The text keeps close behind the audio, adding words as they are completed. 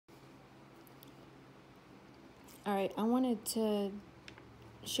All right, I wanted to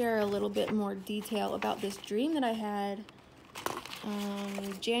share a little bit more detail about this dream that I had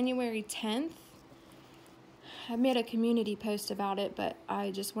January 10th. I made a community post about it, but I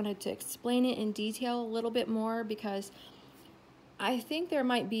just wanted to explain it in detail a little bit more because I think there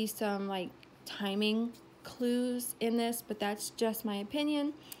might be some like timing clues in this, but that's just my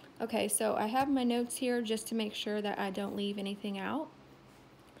opinion. Okay, so I have my notes here just to make sure that I don't leave anything out.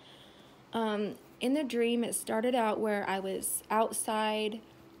 In the dream, it started out where I was outside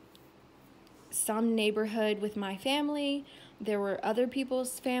some neighborhood with my family. There were other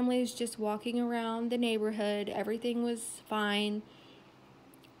people's families just walking around the neighborhood. Everything was fine.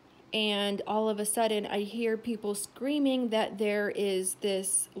 And all of a sudden, I hear people screaming that there is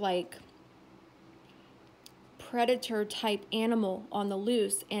this like predator type animal on the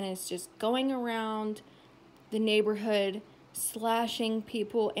loose, and it's just going around the neighborhood slashing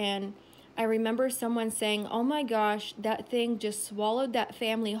people. And I remember someone saying, "Oh my gosh, that thing just swallowed that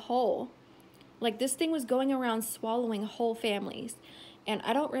family whole." Like this thing was going around swallowing whole families. And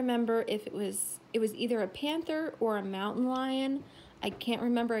I don't remember if it was either a panther or a mountain lion. I can't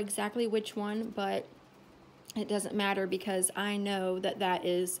remember exactly which one, but it doesn't matter because I know that that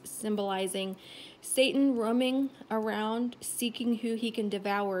is symbolizing Satan roaming around seeking who he can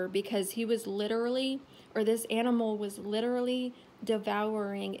devour, because he was literally, or this animal was literally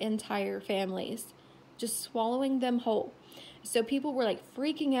devouring entire families, just swallowing them whole. So people were like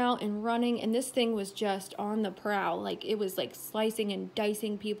freaking out and running, and this thing was just on the prowl. Like it was like slicing and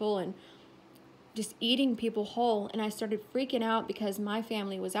dicing people and just eating people whole. And I started freaking out because my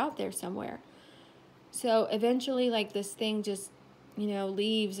family was out there somewhere. So eventually, like this thing just,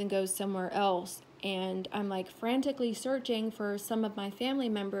 leaves and goes somewhere else. And I'm like frantically searching for some of my family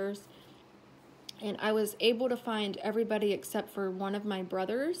members. And I was able to find everybody except for one of my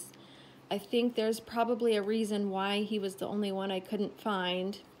brothers. I think there's probably a reason why he was the only one I couldn't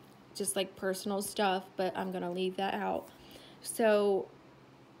find, just like personal stuff, but I'm going to leave that out. So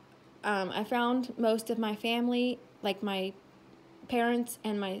I found most of my family, like my parents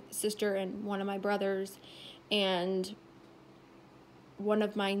and my sister and one of my brothers and one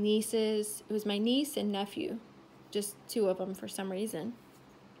of my nieces. It was my niece and nephew, just two of them for some reason.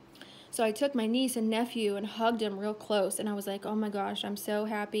 So I took my niece and nephew and hugged them real close, and I was like, "Oh my gosh, I'm so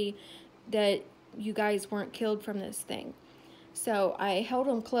happy that you guys weren't killed from this thing." So I held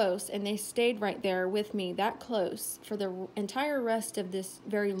them close, and they stayed right there with me that close for the entire rest of this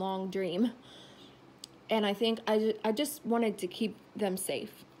very long dream. And I think I just wanted to keep them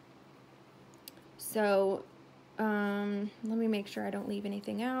safe. So let me make sure I don't leave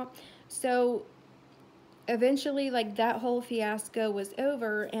anything out. So eventually, like, that whole fiasco was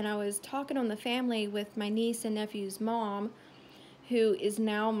over, and I was talking on the family with my niece and nephew's mom, who is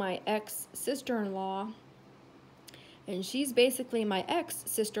now my ex-sister-in-law. And she's basically my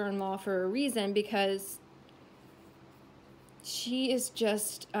ex-sister-in-law for a reason, because she is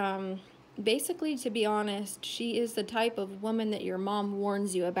just, basically, to be honest, she is the type of woman that your mom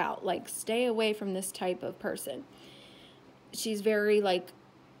warns you about. Like, stay away from this type of person. She's very, like,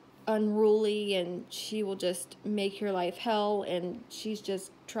 unruly, and she will just make your life hell, and she's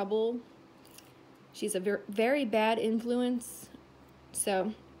just trouble. She's a very bad influence.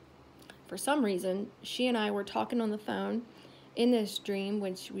 So for some reason, she and I were talking on the phone in this dream,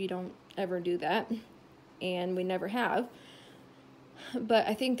 which we don't ever do that, and we never have. But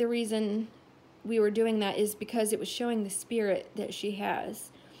I think the reason we were doing that is because it was showing the spirit that she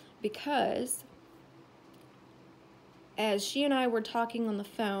has. Because as she and I were talking on the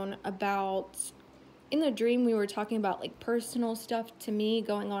phone about, in the dream, we were talking about like personal stuff to me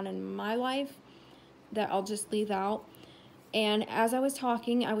going on in my life that I'll just leave out. And as I was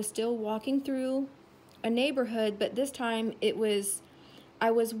talking, I was still walking through a neighborhood, but this time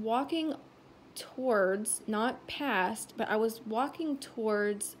I was walking towards, not past, but I was walking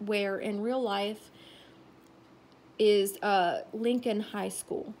towards where in real life is Lincoln High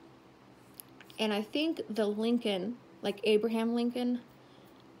School. And I think the Lincoln, like Abraham Lincoln,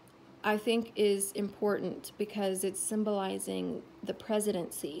 I think is important because it's symbolizing the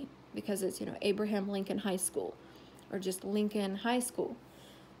presidency, because it's, Abraham Lincoln High School, or just Lincoln High School.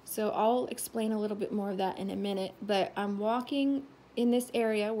 So I'll explain a little bit more of that in a minute, but I'm walking in this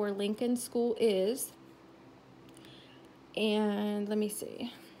area where Lincoln School is, and let me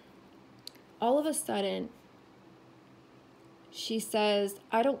see. All of a sudden, she says,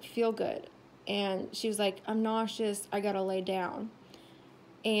 "I don't feel good." And she was like, "I'm nauseous, I gotta lay down."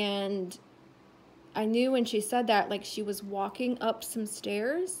 And I knew when she said that, like, she was walking up some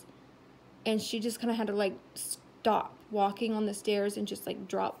stairs, and she just kind of had to, like, stop walking on the stairs and just, like,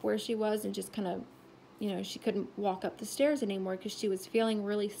 drop where she was and just kind of she couldn't walk up the stairs anymore because she was feeling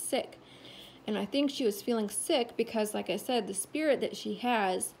really sick. And I think she was feeling sick because, like I said, the spirit that she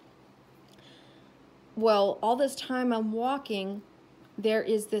has, well, all this time I'm walking, there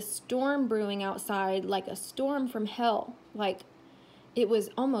is this storm brewing outside, like a storm from hell. Like, it was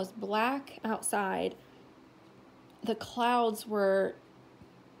almost black outside. The clouds were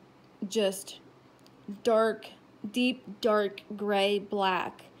just dark, deep, dark, gray,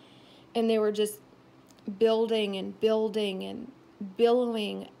 black. And they were just building and building and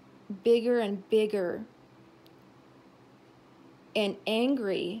billowing bigger and bigger and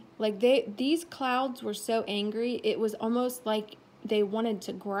angry. Like, these clouds were so angry, it was almost like they wanted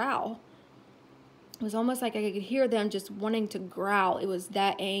to growl. It was almost like I could hear them just wanting to growl. It was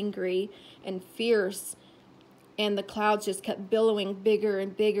that angry and fierce. And the clouds just kept billowing bigger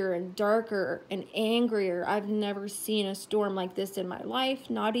and bigger and darker and angrier. I've never seen a storm like this in my life,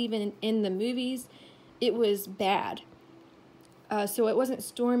 not even in the movies. It was bad. So it wasn't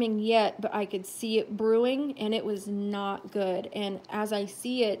storming yet, but I could see it brewing, and it was not good. And as I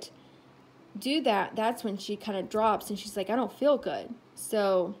see it do that, that's when she kind of drops, and she's like, I don't feel good.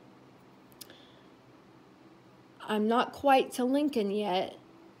 So I'm not quite to Lincoln yet.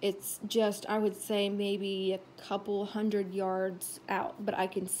 It's just, I would say, maybe a couple 100 yards out, but I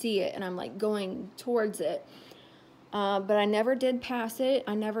can see it, and I'm like going towards it. But I never did pass it.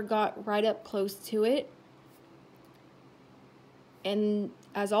 I never got right up close to it. And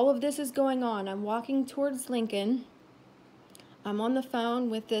as all of this is going on, I'm walking towards Lincoln. I'm on the phone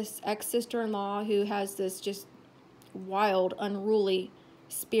with this ex-sister-in-law who has this just wild, unruly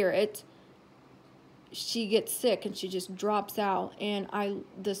spirit. She gets sick and she just drops out, and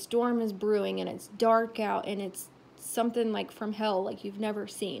the storm is brewing, and it's dark out, and it's something like from hell, like you've never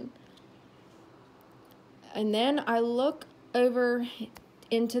seen. And then I look over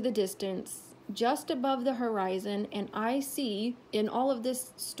into the distance, just above the horizon, and I see, in all of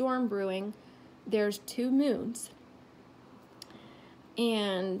this storm brewing, there's 2 moons.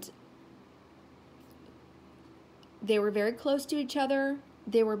 And they were very close to each other.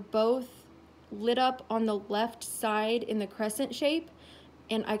 They were both lit up on the left side in the crescent shape,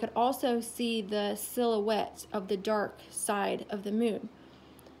 and I could also see the silhouette of the dark side of the moon.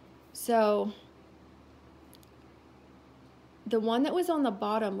 So the one that was on the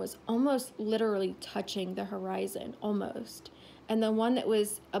bottom was almost literally touching the horizon, almost. And the one that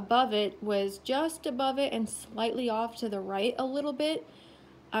was above it was just above it and slightly off to the right a little bit.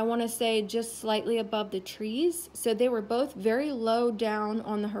 I want to say just slightly above the trees. So they were both very low down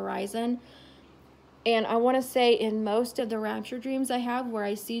on the horizon. And I want to say in most of the rapture dreams I have where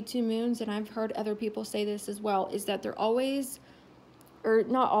I see 2 moons, and I've heard other people say this as well, is that they're always, or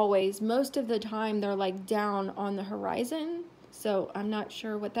not always, most of the time they're like down on the horizon. So I'm not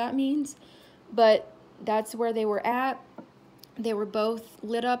sure what that means, but that's where they were at. They were both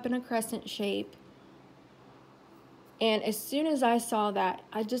lit up in a crescent shape. And as soon as I saw that,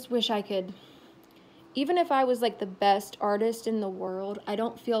 I just wish I could, even if I was like the best artist in the world, I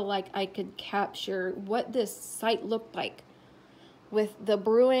don't feel like I could capture what this sight looked like with the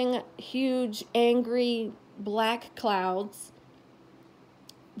brewing, huge, angry, black clouds.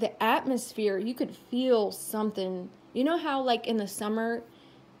 The atmosphere, you could feel something. You know how like in the summer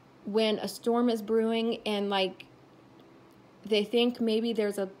when a storm is brewing and like they think maybe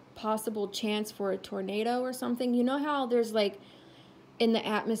there's a possible chance for a tornado or something? You know how there's like in the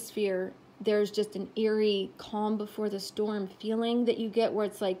atmosphere there's just an eerie calm before the storm feeling that you get where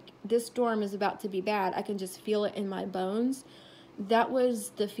it's like this storm is about to be bad. I can just feel it in my bones. That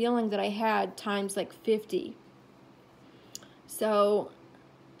was the feeling that I had times like 50. So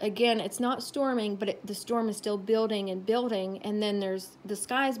again, it's not storming, but the storm is still building and building. And then the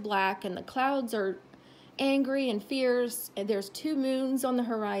sky's black and the clouds are angry and fierce. And there's 2 moons on the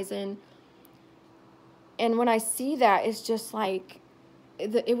horizon. And when I see that, it's just like,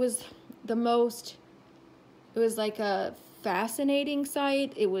 it was like a fascinating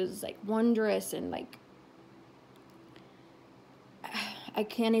sight. It was like wondrous and like, I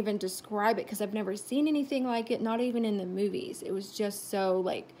can't even describe it because I've never seen anything like it, not even in the movies. It was just so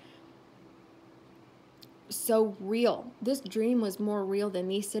real. This dream was more real than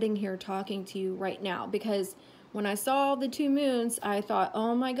me sitting here talking to you right now, because when I saw the 2 moons, I thought,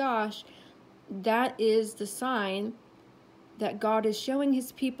 oh my gosh, that is the sign that God is showing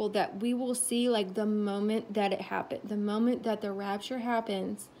his people that we will see like the moment that it happened, the moment that the rapture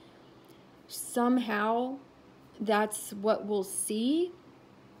happens, somehow that's what we'll see.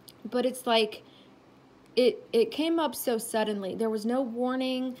 But it's like it came up so suddenly. There was no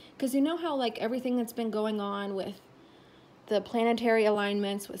warning, because you know how like everything that's been going on with the planetary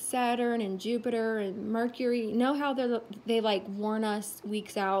alignments with Saturn and Jupiter and Mercury. You know how they like warn us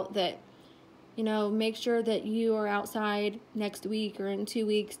weeks out that, you know, make sure that you are outside next week or in 2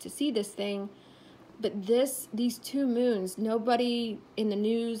 weeks to see this thing. But these 2 moons, nobody in the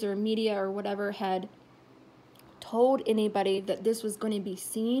news or media or whatever had told anybody that this was going to be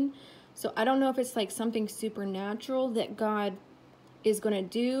seen. So I don't know if it's like something supernatural that God is going to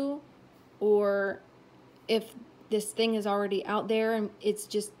do, or if this thing is already out there and it's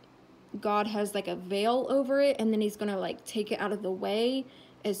just God has like a veil over it, and then he's going to like take it out of the way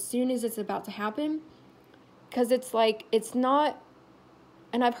as soon as it's about to happen. Because it's like, it's not,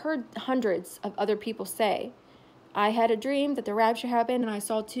 and I've heard hundreds of other people say, I had a dream that the rapture happened and I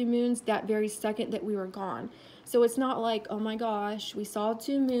saw 2 moons that very second that we were gone. So it's not like, oh my gosh, we saw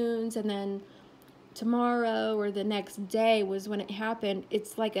 2 moons and then tomorrow or the next day was when it happened.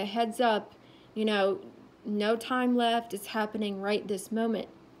 It's like a heads up, you know, no time left. It's happening right this moment.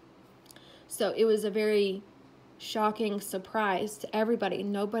 So it was a very shocking surprise to everybody.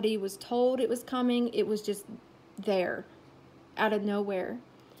 Nobody was told it was coming. It was just there out of nowhere.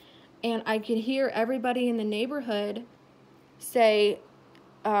 And I could hear everybody in the neighborhood say,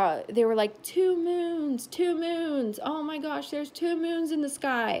 they were like, 2 moons, 2 moons. Oh my gosh, there's 2 moons in the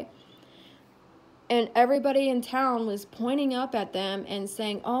sky. And everybody in town was pointing up at them and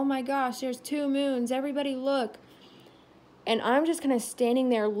saying, oh my gosh, there's 2 moons. Everybody look. And I'm just kind of standing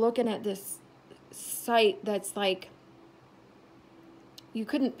there looking at this sight that's like, you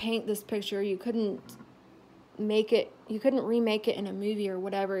couldn't paint this picture. You couldn't make it, you couldn't remake it in a movie or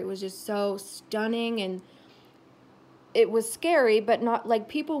whatever. It was just so stunning, and it was scary, but not like,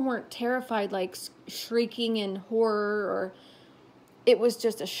 people weren't terrified, like shrieking in horror, or it was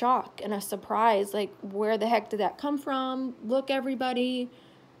just a shock and a surprise. Like, where the heck did that come from? Look, everybody.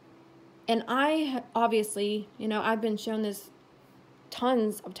 And I obviously, you know, I've been shown this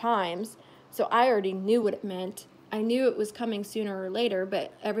tons of times, so I already knew what it meant. I knew it was coming sooner or later,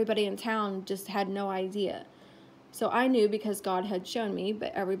 but everybody in town just had no idea. So I knew because God had shown me,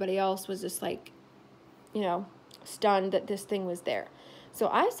 but everybody else was just like, you know, stunned that this thing was there. So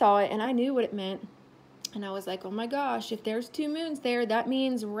I saw it and I knew what it meant. And I was like, oh my gosh, if there's 2 moons there, that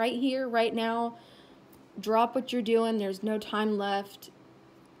means right here, right now, drop what you're doing. There's no time left.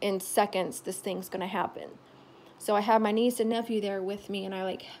 In seconds, this thing's going to happen. So I had my niece and nephew there with me, and I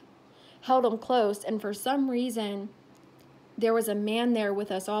like held them close. And for some reason, there was a man there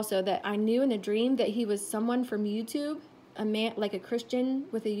with us also that I knew in the dream that he was someone from YouTube, a man, like a Christian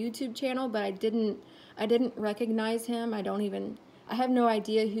with a YouTube channel, but I didn't recognize him. I have no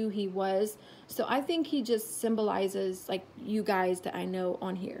idea who he was. So I think he just symbolizes like you guys that I know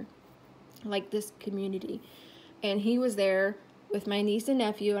on here, like this community. And he was there with my niece and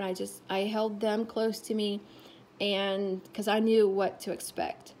nephew, and I held them close to me, and because I knew what to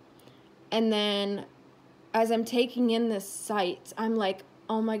expect. And then as I'm taking in this sight, I'm like,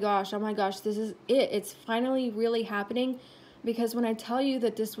 oh my gosh, this is it. It's finally really happening. Because when I tell you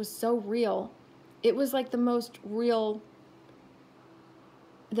that this was so real, it was like the most real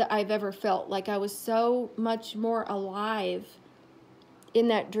that I've ever felt. Like, I was so much more alive in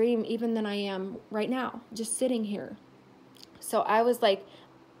that dream even than I am right now, just sitting here. So I was like,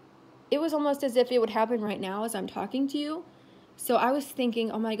 it was almost as if it would happen right now as I'm talking to you. So I was thinking,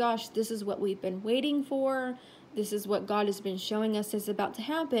 oh my gosh, this is what we've been waiting for. This is what God has been showing us is about to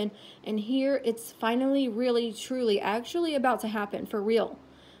happen. And here it's finally, really, truly, actually about to happen for real.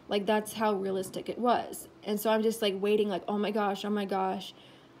 Like, that's how realistic it was. And so I'm just like waiting, like, oh my gosh,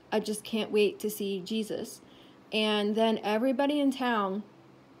 I just can't wait to see Jesus. And then everybody in town,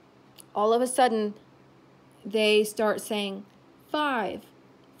 all of a sudden, they start saying 5,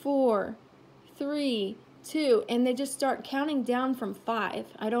 4, 3, 2, and they just start counting down from 5.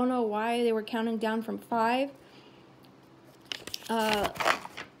 I don't know why they were counting down from 5. But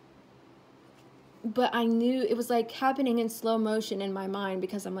I knew it was like happening in slow motion in my mind,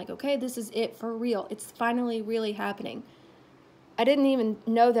 because I'm like, okay, this is it for real. It's finally really happening. I didn't even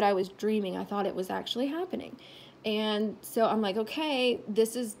know that I was dreaming. I thought it was actually happening. And so I'm like, okay,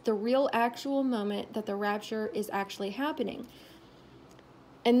 this is the real actual moment that the rapture is actually happening.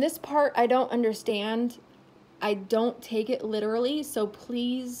 And this part I don't understand. I don't take it literally. So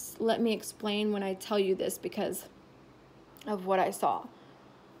please let me explain when I tell you this, because of what I saw.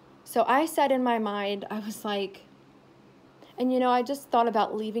 So I said in my mind, I was like, and you know, I just thought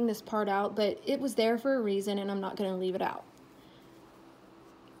about leaving this part out, but it was there for a reason, and I'm not going to leave it out.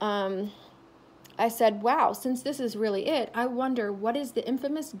 I said, wow, since this is really it, I wonder what is the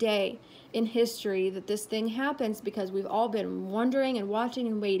infamous day in history that this thing happens, because we've all been wondering and watching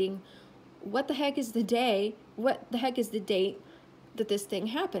and waiting. what the heck is the day? What the heck is the date that this thing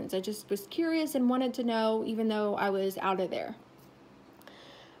happens? I just was curious and wanted to know, even though I was out of there.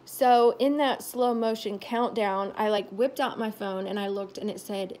 So in that slow motion countdown, I like whipped out my phone and I looked and it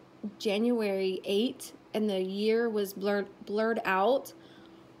said January 8th and the year was blurred out.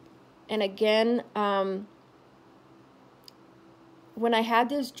 And again, when I had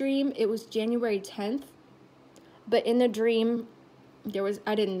this dream, it was January 10th. But in the dream,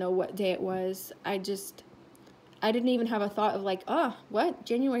 I didn't know what day it was. I didn't even have a thought of like, oh, what?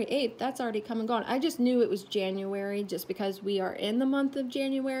 January 8th, that's already come and gone. I just knew it was January just because we are in the month of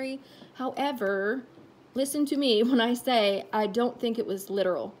January. However, listen to me when I say I don't think it was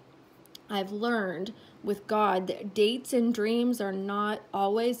literal. I've learned with God that dates and dreams are not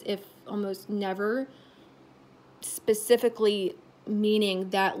always, if almost never, specifically meaning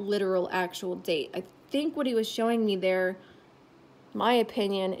that literal actual date. I think what he was showing me there, my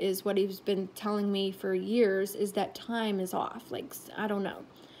opinion, is what he's been telling me for years, is that time is off. Like, I don't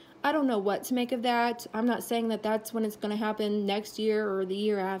know what to make of that. I'm not saying that that's when it's going to happen next year or the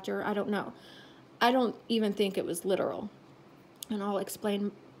year after. I don't know. I don't even think it was literal. And I'll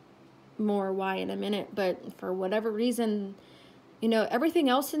explain more why in a minute. But for whatever reason, everything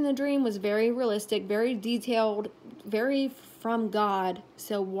else in the dream was very realistic, very detailed, very from God.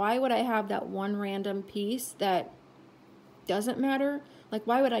 So why would I have that one random piece that doesn't matter? Like,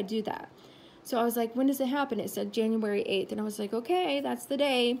 why would I do that? So I was like, when does it happen? It said January 8th. And I was like, okay, that's the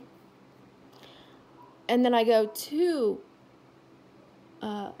day. And then I go 2,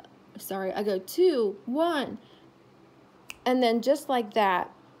 1. And then just like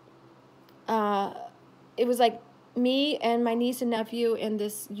that, it was like me and my niece and nephew and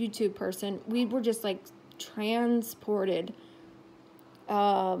this YouTube person, we were just like transported.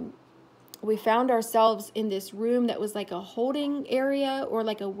 We found ourselves in this room that was like a holding area or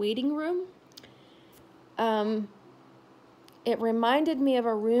like a waiting room. It reminded me of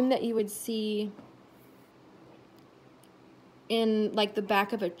a room that you would see in like the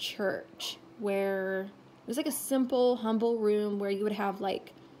back of a church, where it was like a simple, humble room where you would have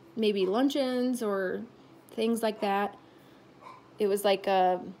like maybe luncheons or things like that. It was like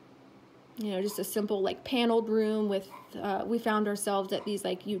just a simple like paneled room with, we found ourselves at these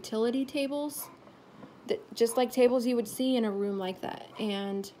like utility tables, that just like tables you would see in a room like that.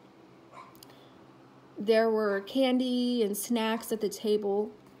 And there were candy and snacks at the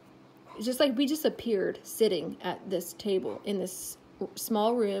table. Just like we just appeared sitting at this table in this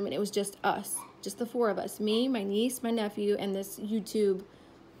small room, and it was just us, just the 4 of us, me, my niece, my nephew, and this YouTube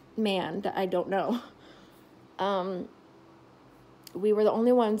man that I don't know. We were the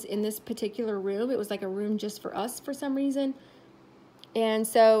only ones in this particular room. It was like a room just for us for some reason. And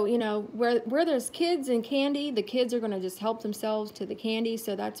so, where there's kids and candy, the kids are going to just help themselves to the candy.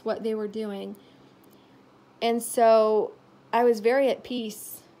 So that's what they were doing. And so I was very at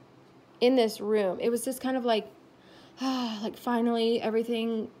peace in this room. It was just kind of like, like finally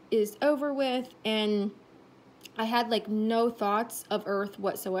everything is over with. And I had like no thoughts of earth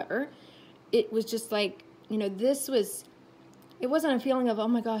whatsoever. It was just like, it wasn't a feeling of, oh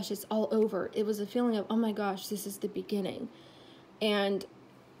my gosh, it's all over. It was a feeling of, oh my gosh, this is the beginning. And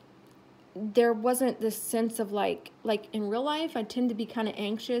there wasn't this sense of like in real life, I tend to be kind of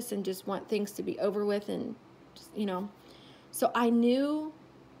anxious and just want things to be over with and just, So I knew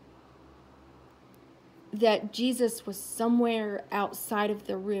that Jesus was somewhere outside of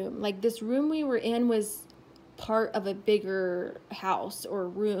the room. Like this room we were in was part of a bigger house or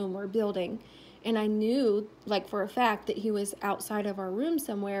room or building. And I knew, like for a fact, that he was outside of our room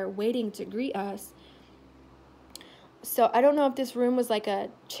somewhere waiting to greet us. So I don't know if this room was like a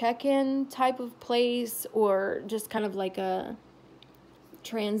check-in type of place or just kind of like a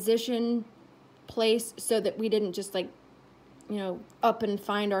transition place, so that we didn't just like, up and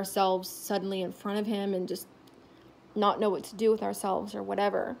find ourselves suddenly in front of him and just not know what to do with ourselves or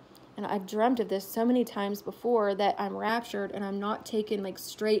whatever. And I've dreamt of this so many times before, that I'm raptured and I'm not taken like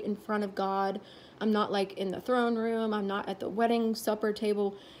straight in front of God. I'm not like in the throne room. I'm not at the wedding supper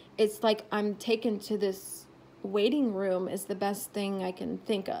table. It's like I'm taken to this waiting room is the best thing I can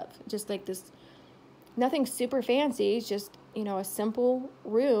think of. Just like this, nothing super fancy. It's just, a simple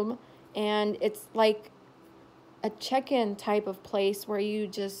room. And it's like a check-in type of place where you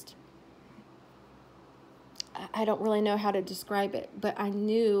just, I don't really know how to describe it, but I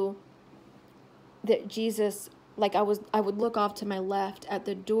knew that Jesus, like I would look off to my left at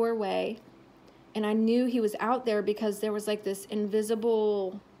the doorway, and I knew he was out there because there was like this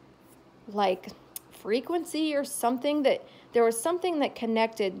invisible, like frequency or something, that there was something that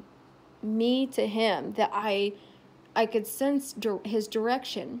connected me to him, that I could sense his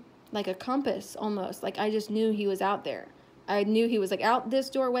direction. like a compass almost. Like I just knew he was out there. I knew he was like out this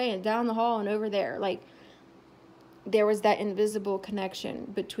doorway and down the hall and over there. Like there was that invisible connection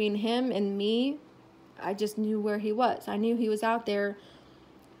between him and me. I just knew where he was. I knew he was out there.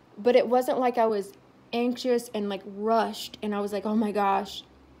 But it wasn't like I was anxious and like rushed and I was like, oh my gosh.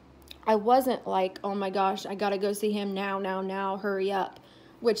 I wasn't like, oh my gosh, I gotta go see him now, hurry up.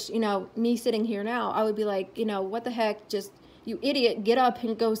 Which, you know, me sitting here now, I would be like, you know, what the heck, just, you idiot, get up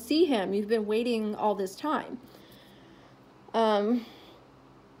and go see him. You've been waiting all this time.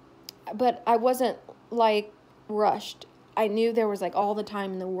 But I wasn't like rushed. I knew there was like all the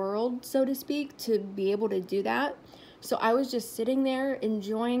time in the world, so to speak, to be able to do that. So I was just sitting there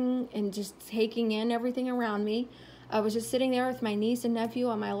enjoying and just taking in everything around me. I was just sitting there with my niece and nephew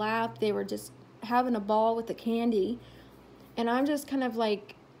on my lap. They were just having a ball with the candy. And I'm just kind of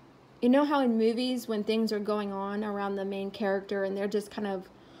like, you know how in movies when things are going on around the main character and they're just kind of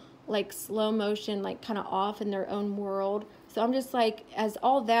like slow motion, like kind of off in their own world. So I'm just like, as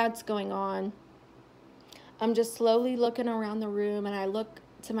all that's going on, I'm just slowly looking around the room and I look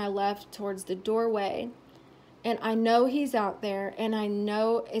to my left towards the doorway and I know he's out there and I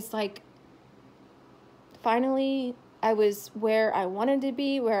know it's like, finally, I was where I wanted to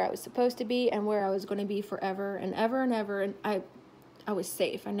be, where I was supposed to be, and where I was going to be forever and ever and ever. And I was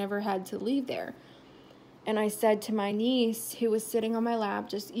safe. I never had to leave there. And I said to my niece, who was sitting on my lap,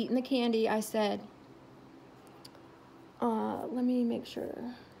 just eating the candy, I said, let me make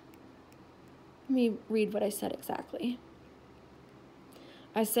sure. Let me read what I said exactly.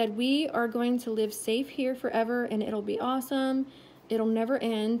 I said, we are going to live safe here forever, and it'll be awesome. It'll never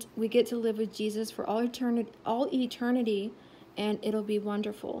end. We get to live with Jesus for all eternity, and it'll be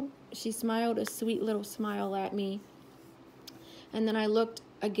wonderful. She smiled a sweet little smile at me. And then I looked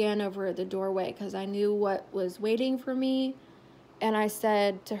again over at the doorway because I knew what was waiting for me. And I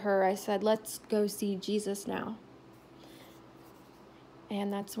said to her, I said, let's go see Jesus now.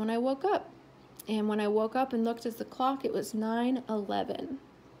 And that's when I woke up. And when I woke up and looked at the clock, it was 9:11.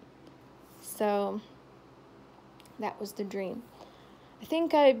 So that was the dream. I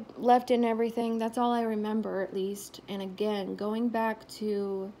think I left in everything. That's all I remember, at least. And again, going back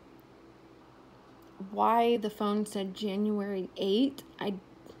to why the phone said January 8th,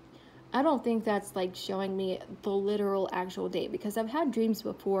 I don't think that's like showing me the literal actual date, because I've had dreams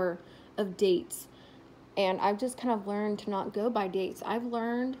before of dates and I've just kind of learned to not go by dates. I've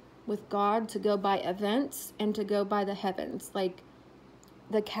learned with God to go by events and to go by the heavens, like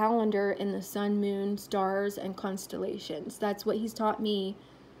the calendar and the sun, moon, stars, and constellations. That's what he's taught me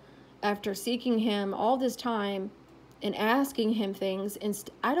after seeking him all this time and asking him things. And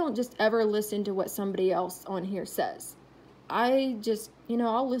I don't just ever listen to what somebody else on here says. I just,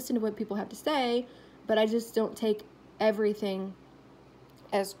 I'll listen to what people have to say, but I just don't take everything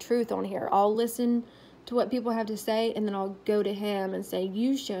as truth on here. I'll listen to what people have to say, and then I'll go to him and say,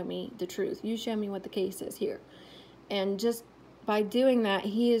 you show me the truth. You show me what the case is here. And just by doing that,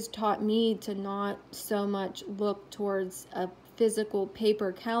 he has taught me to not so much look towards a physical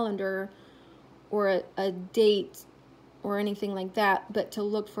paper calendar or a date or anything like that, but to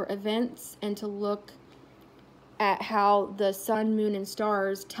look for events and to look at how the sun, moon, and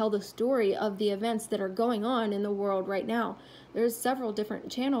stars tell the story of the events that are going on in the world right now. There's several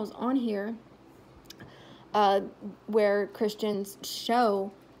different channels on here where Christians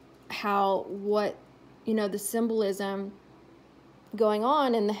show how the symbolism going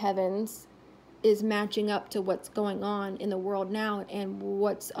on in the heavens is matching up to what's going on in the world now and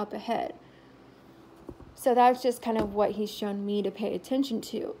what's up ahead. So that's just kind of what he's shown me to pay attention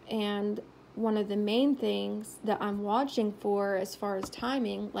to. And one of the main things that I'm watching for as far as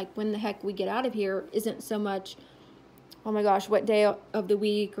timing, like when the heck we get out of here, isn't so much, oh my gosh, what day of the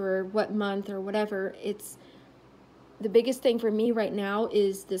week or what month or whatever. It's the biggest thing for me right now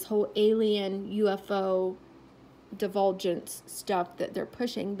is this whole alien UFO divulgence stuff that they're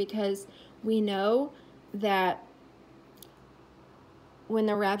pushing, because we know that when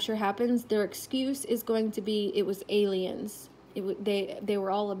the rapture happens, their excuse is going to be it was aliens. They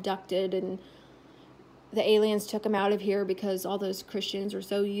were all abducted and the aliens took them out of here because all those Christians are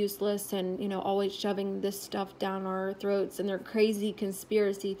so useless and always shoving this stuff down our throats, and they're crazy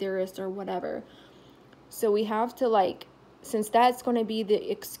conspiracy theorists or whatever. So we have to, since that's going to be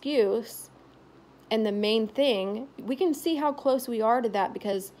the excuse and the main thing, we can see how close we are to that,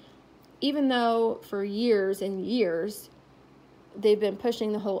 because even though for years and years they've been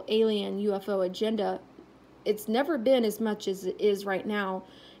pushing the whole alien UFO agenda, it's never been as much as it is right now.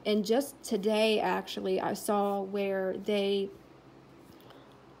 And just today, actually, I saw where they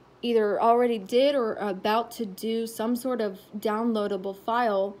either already did or are about to do some sort of downloadable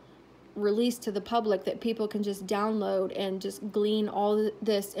file released to the public that people can just download and just glean all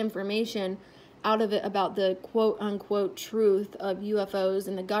this information out of it about the quote unquote truth of UFOs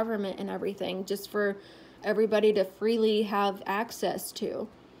and the government and everything, just for everybody to freely have access to.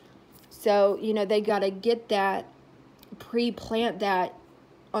 So, they got to get that, pre-plant that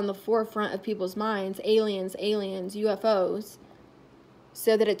on the forefront of people's minds, aliens, UFOs,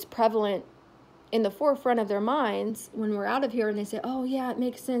 so that it's prevalent in the forefront of their minds when we're out of here and they say, oh yeah, it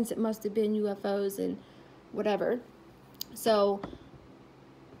makes sense, it must have been UFOs and whatever. So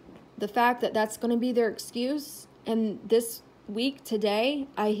the fact that that's going to be their excuse, and this week, today,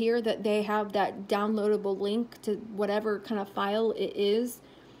 I hear that they have that downloadable link to whatever kind of file it is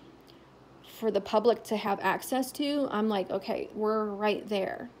for the public to have access to, I'm like, okay, we're right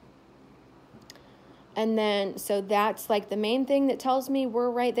there. And then, so that's like the main thing that tells me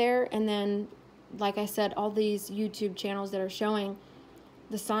we're right there. And then, like I said, all these YouTube channels that are showing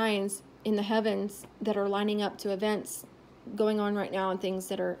the signs in the heavens that are lining up to events going on right now and things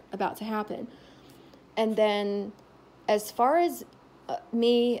that are about to happen. And then as far as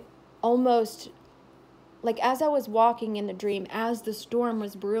me almost, like as I was walking in the dream, as the storm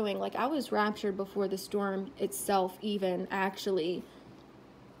was brewing, like I was raptured before the storm itself even actually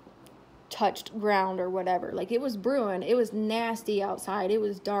touched ground or whatever. Like it was brewing. It was nasty outside. It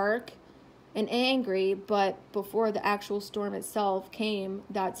was dark and angry, but before the actual storm itself came,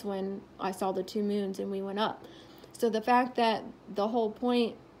 that's when I saw the 2 moons and we went up. So the fact that the whole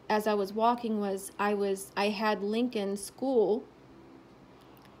point as I was walking was I had Lincoln School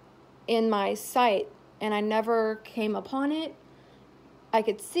in my sight and I never came upon it. I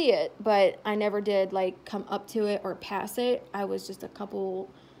could see it, but I never did like come up to it or pass it. I was just a couple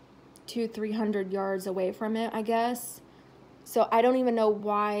 200-300 yards away from it, I guess. So I don't even know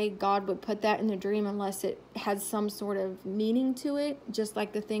why God would put that in the dream unless it had some sort of meaning to it, just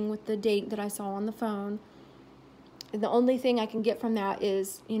like the thing with the date that I saw on the phone. And the only thing I can get from that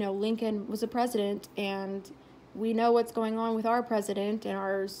is, Lincoln was a president, and we know what's going on with our president and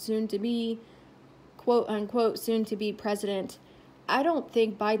our soon-to-be, quote-unquote, soon-to-be president. I don't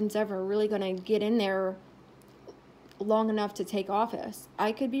think Biden's ever really going to get in there long enough to take office.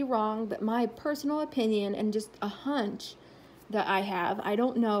 I could be wrong, but my personal opinion and just a hunch that I have, I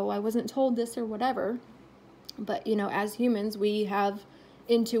don't know, I wasn't told this or whatever, but, as humans, we have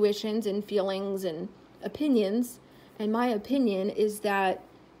intuitions and feelings and opinions. And my opinion is that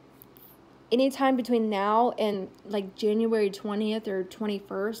anytime between now and like January 20th or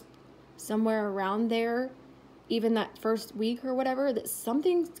 21st, somewhere around there, even that first week or whatever, that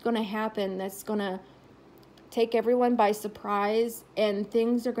something's going to happen that's going to take everyone by surprise and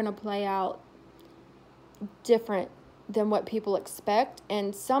things are going to play out different than what people expect.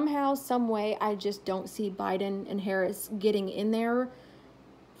 And somehow, some way, I just don't see Biden and Harris getting in there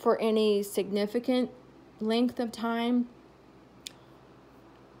for any significant length of time.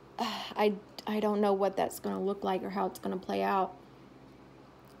 I don't know what that's going to look like or how it's going to play out.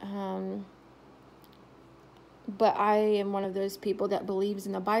 But I am one of those people that believes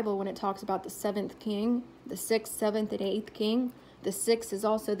in the Bible when it talks about the 7th king, the 6th, 7th, and 8th king. The 6th is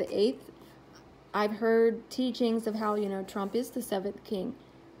also the 8th. I've heard teachings of how, Trump is the 7th king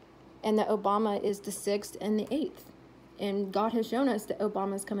and that Obama is the 6th and the 8th. And God has shown us that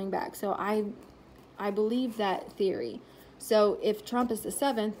Obama is coming back. So I believe that theory. So if Trump is the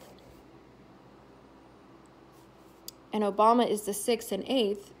 7th and Obama is the 6th and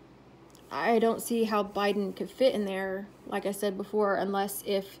 8th, I don't see how Biden could fit in there, like I said before, unless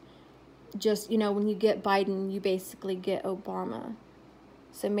if just, when you get Biden, you basically get Obama.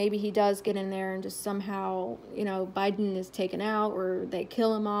 So maybe he does get in there and just somehow, Biden is taken out or they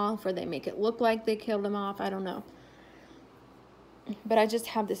kill him off or they make it look like they killed him off. I don't know. But I just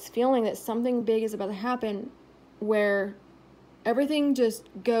have this feeling that something big is about to happen where everything just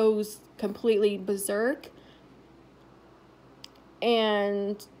goes completely berserk.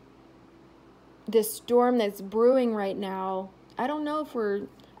 And this storm that's brewing right now, I don't know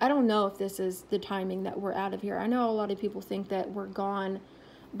if this is the timing that we're out of here. I know a lot of people think that we're gone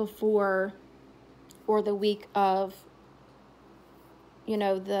before or the week of,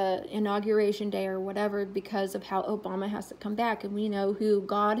 the inauguration day or whatever, because of how Obama has to come back. And we know who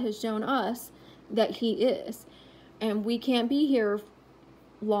God has shown us that he is. And we can't be here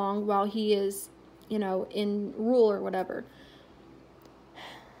long while he is, in rule or whatever.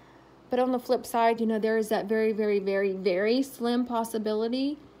 But on the flip side, there is that very, very, very, very slim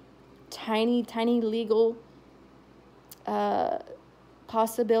possibility, tiny, tiny legal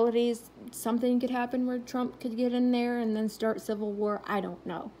possibilities. Something could happen where Trump could get in there and then start civil war. I don't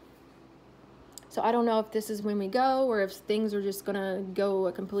know. So I don't know if this is when we go or if things are just going to go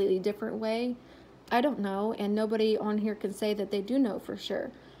a completely different way. I don't know, and nobody on here can say that they do know for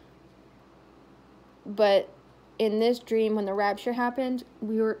sure. But in this dream, when the rapture happened,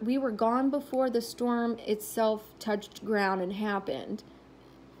 we were gone before the storm itself touched ground and happened,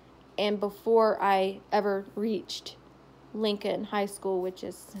 and before I ever reached Lincoln High School, which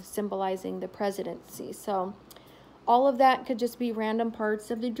is symbolizing the presidency. So all of that could just be random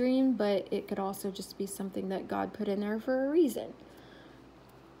parts of the dream, but it could also just be something that God put in there for a reason.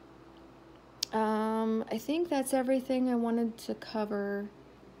 I think that's everything I wanted to cover.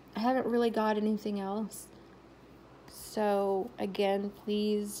 I haven't really got anything else. So again,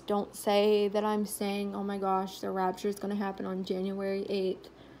 please don't say that I'm saying, oh my gosh, the rapture is going to happen on January 8th.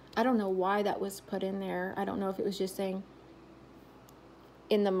 I don't know why that was put in there. I don't know if it was just saying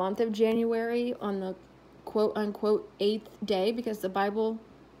in the month of January on the quote unquote 8th day, because the Bible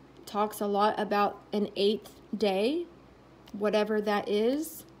talks a lot about an 8th day, whatever that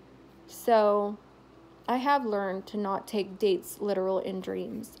is. So I have learned to not take dates literal in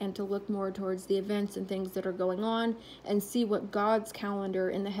dreams and to look more towards the events and things that are going on and see what God's calendar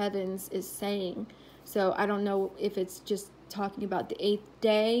in the heavens is saying. So I don't know if it's just talking about the 8th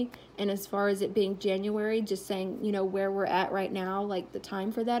day, and as far as it being January, just saying, you know, where we're at right now, like the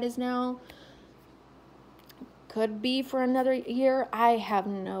time for that is now. Could be for another year. I have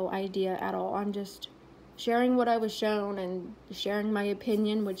no idea at all. I'm just sharing what I was shown and sharing my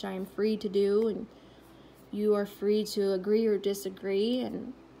opinion, which I am free to do, and you are free to agree or disagree,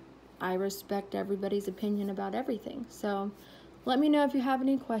 and I respect everybody's opinion about everything. So let me know if you have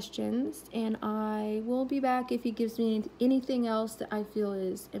any questions, and I will be back if he gives me anything else that I feel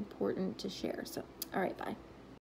is important to share. So, all right, bye.